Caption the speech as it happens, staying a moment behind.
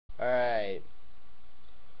Alright.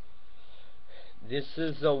 This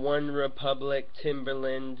is a One Republic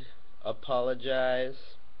Timberland Apologize.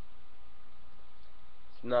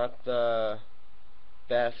 It's not the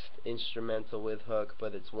best instrumental with hook,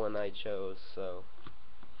 but it's one I chose, so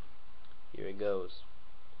here it goes.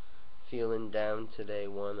 Feeling down today,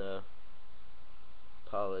 wanna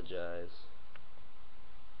apologize.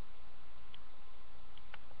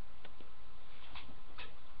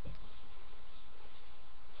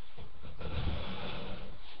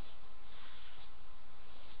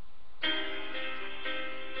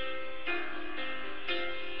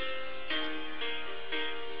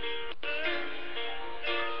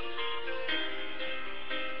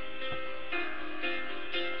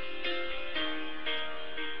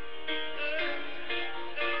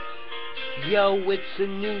 Yo, it's a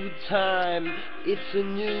new time, it's a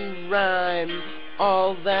new rhyme.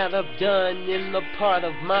 All that I've done in the part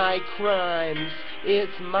of my crimes.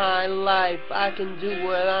 It's my life, I can do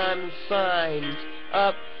what I'm signed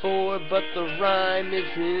up for, but the rhyme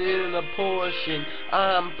isn't in a portion.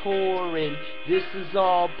 I'm pouring, this is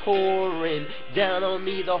all pouring down on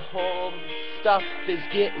me. The whole stuff is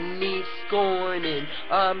getting me scorning.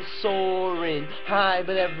 I'm soaring high,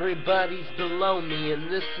 but everybody's below me, and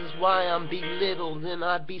this is why I'm belittled and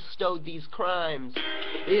I bestowed these crimes.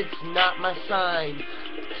 It's not my sign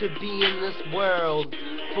to be in this world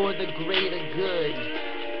for the greater good,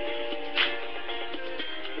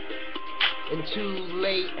 and too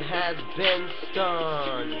late has been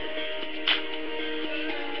stoned.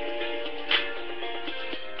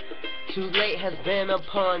 Too late has been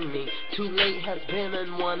upon me. Too late has been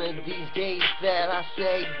in one of these days that I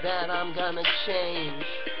say that I'm gonna change.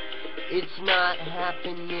 It's not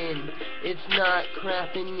happening. It's not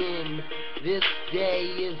crapping in. This day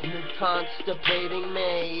is constipating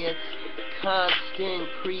me. It's constant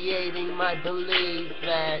creating my belief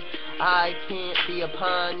that I can't be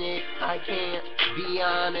upon it. I can't be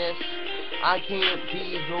honest. I can't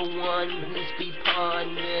be the one who's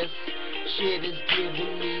beyond this. Shit is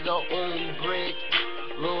giving me the old brick.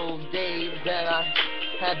 Little days that I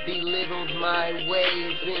have belittled my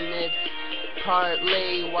ways, and it's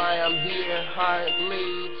partly why I'm here,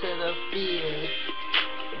 hardly to the fear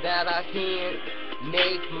that I can't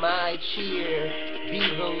make my cheer be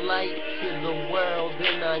the light to the world,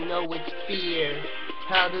 and I know it's fear.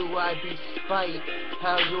 How do I be spite?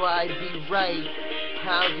 How do I be right?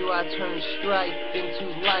 How do I turn strife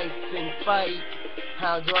into life and fight?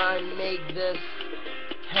 How do I make this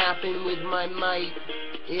happen with my might?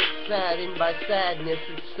 It's saddened by sadness,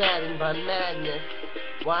 it's saddened by madness.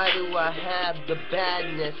 Why do I have the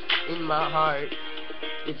badness in my heart?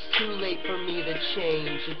 It's too late for me to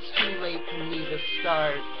change, it's too late for me to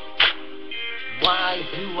start. Why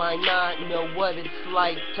do I not know what it's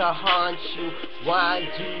like to haunt you? Why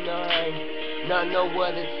do I not know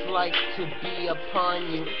what it's like to be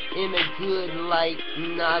upon you in a good light,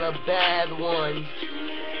 not a bad one?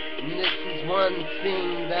 And this is one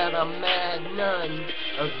thing that I'm mad none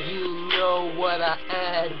of you know what I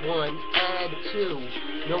add to.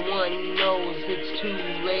 No one knows it's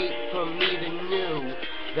too late for me to know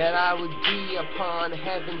that I would be upon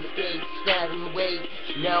heaven's gate, sat and wait.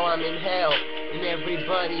 Now I'm in hell, and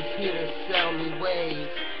everybody's here to sell me ways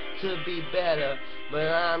to be better. But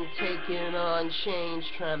I'm taking on change,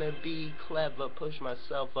 trying to be clever, push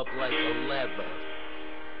myself up like a lever.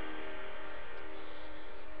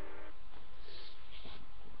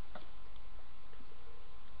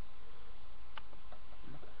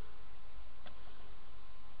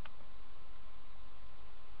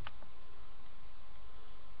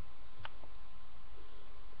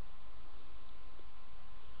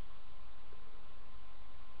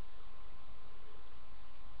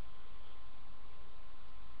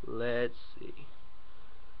 Let's see.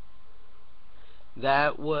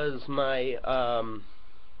 That was my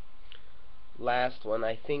last one.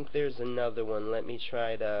 I think there's another one. Let me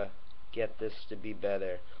try to get this to be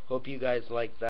better. Hope you guys like that.